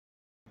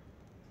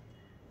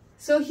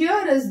So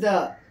here is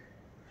the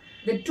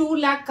 2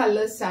 lakh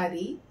color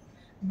saree,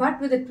 but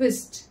with a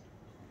twist.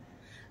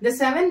 The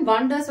 7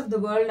 wonders of the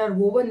world are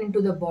woven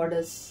into the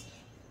borders.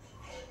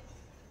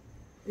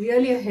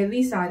 Really a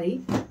heavy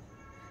saree.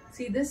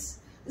 See this?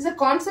 This is a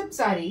concept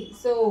saree.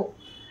 So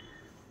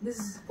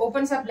this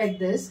opens up like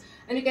this,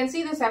 and you can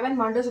see the 7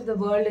 wonders of the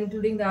world,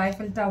 including the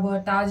Eiffel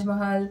Tower, Taj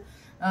Mahal,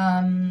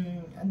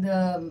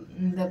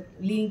 the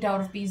Leaning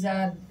Tower of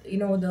Pisa, you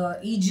know, the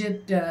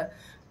Egypt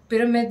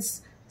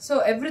pyramids.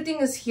 So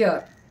everything is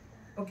here.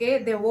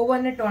 Okay, they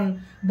woven it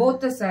on both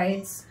the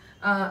sides.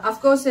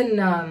 Of course, in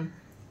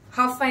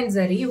half fine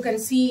zari, you can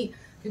see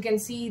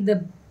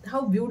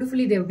how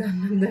beautifully they've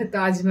done the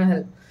Taj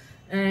Mahal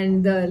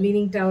and the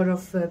Leaning Tower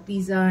of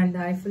Pisa and the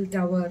Eiffel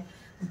Tower,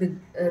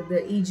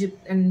 the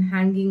Egypt and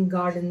hanging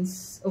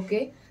gardens.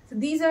 Okay, so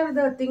these are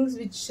the things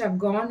which have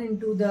gone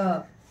into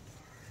the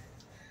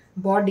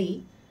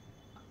body,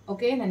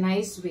 okay, in a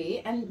nice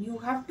way, and you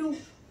have to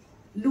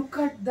look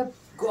at the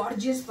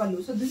gorgeous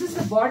pallu. So this is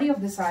the body of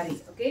the saree.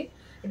 Okay,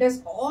 it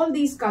has all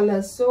these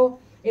colors. So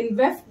in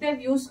weft they've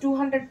used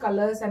 200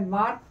 colors and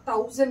war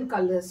 1000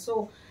 colors.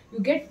 So you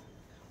get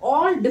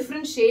all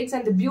different shades,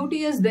 and the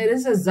beauty is there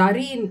is a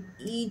zari in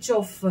each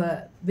of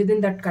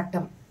within that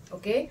kattam.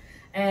 Okay,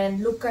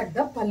 and look at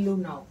the pallu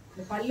now.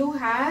 The pallu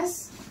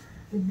has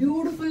the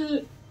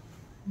beautiful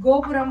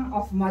gopuram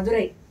of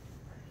Madurai.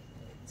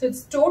 So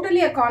it's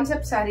totally a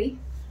concept saree.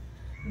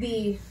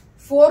 The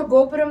 4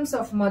 gopurams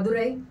of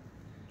Madurai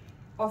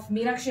of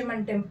Meenakshi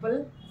Amman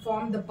temple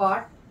form the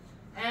part,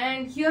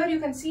 and here you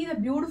can see the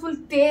beautiful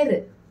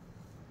ter.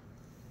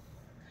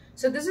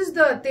 So this is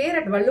the ter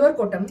at Valluvar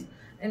Kottam,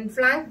 and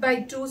flanked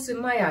by 2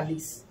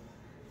 Simmayadis.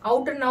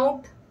 Out and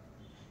out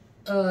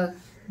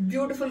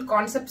beautiful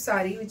concept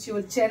saree which you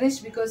will cherish,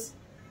 because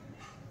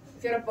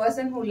if you're a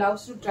person who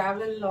loves to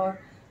travel or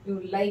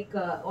you like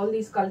all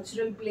these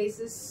cultural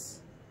places,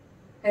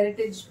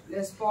 heritage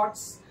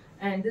spots,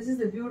 and this is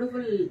the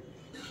beautiful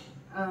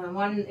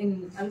one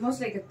in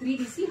almost like a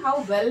 3D. See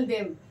how well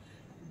they've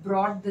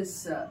brought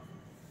this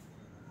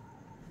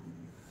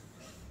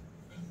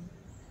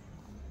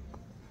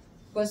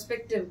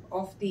perspective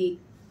of the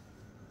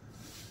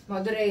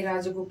Madurai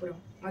Rajagopuram,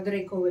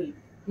 Madurai Kovil,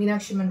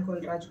 Meenakshi Amman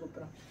Kovil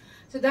Rajagopuram.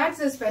 So that's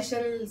a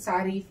special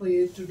saree for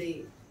you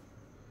today.